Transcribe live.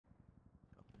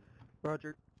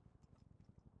Roger.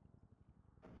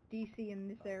 DC in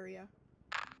this area.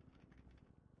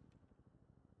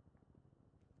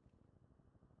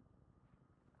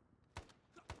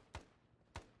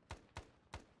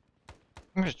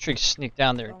 I'm gonna try to sneak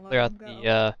down there and Don't clear let out 'em go.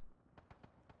 the,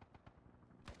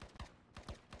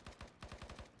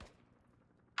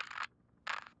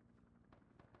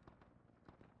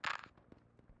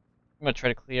 I'm gonna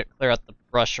try to clear out the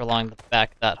brush along the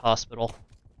back of that hospital.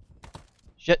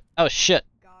 Shit! Oh shit!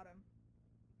 Got him.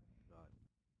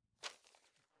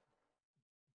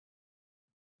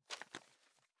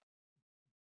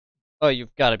 Oh,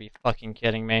 you've got to be fucking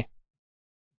kidding me.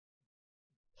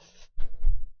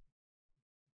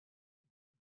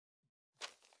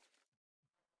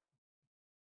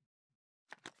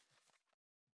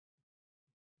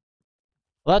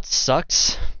 Well, that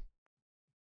sucks.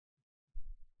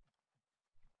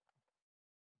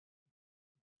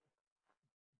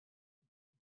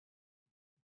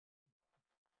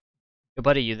 Yo,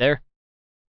 buddy, you there?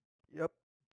 Yep.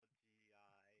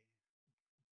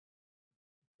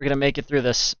 We're gonna make it through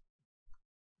this.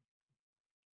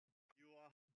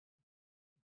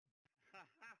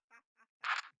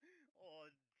 Oh,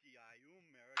 GI, you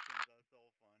Americans are so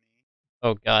funny.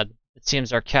 Oh god. It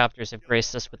seems our captors have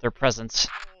graced us with their presence. So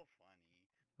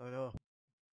funny. I know.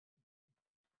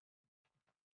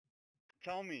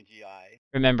 Tell me, GI.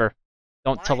 Remember,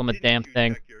 don't Why tell them a didn't damn you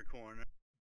thing. check your corner?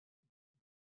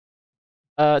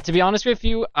 To be honest with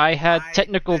you, I had I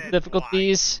technical said,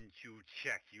 difficulties. why didn't you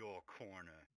check your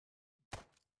corner?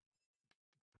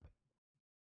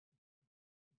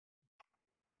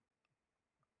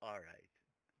 Alright.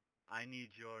 I need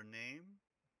your name,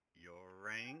 your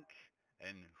rank,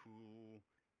 and who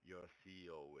your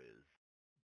CEO is.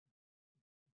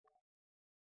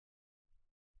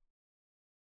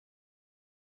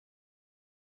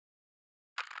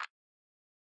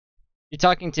 You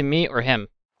talking to me or him?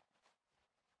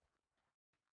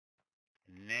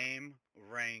 Name,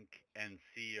 rank, and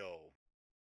CEO.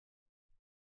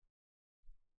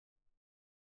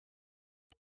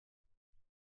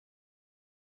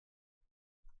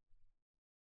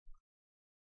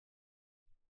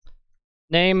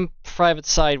 Name, Private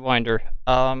Sidewinder.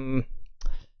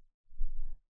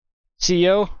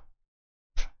 CEO?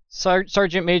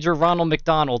 Sergeant Major Ronald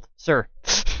McDonald, sir.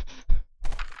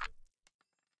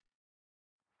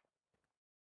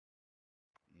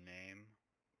 Name,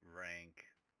 rank,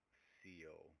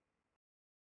 CEO.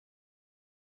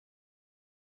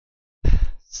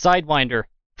 Sidewinder.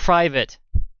 Private.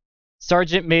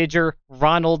 Sergeant Major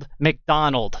Ronald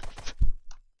McDonald.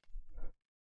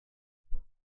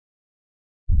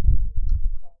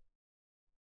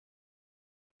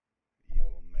 You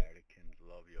Americans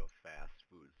love your fast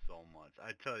food so much.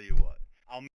 I tell you what,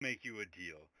 I'll make you a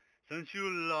deal. Since you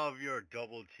love your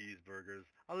double cheeseburgers,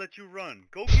 I'll let you run.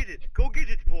 Go get it. Go get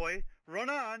it, boy. Run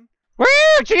on. Woo!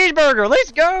 Cheeseburger!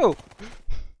 Let's go! Name,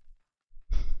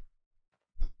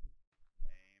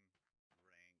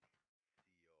 rank,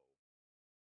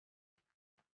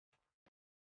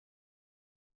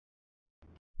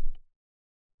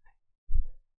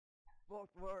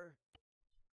 Baltimore.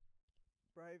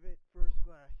 Private first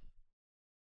class.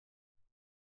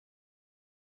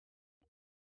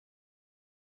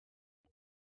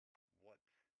 CO. What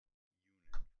unit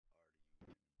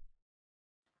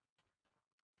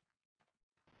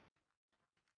are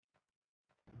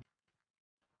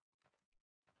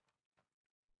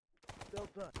you in?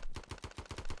 Delta.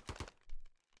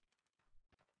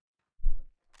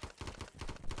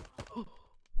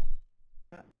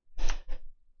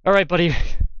 Alright, buddy.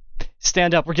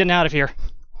 Stand up. We're getting out of here.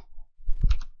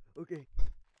 Okay.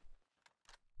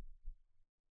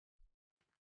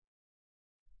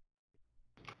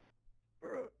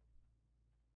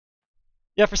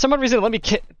 Yeah, for some reason, let me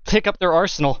pick up their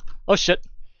arsenal. Oh shit.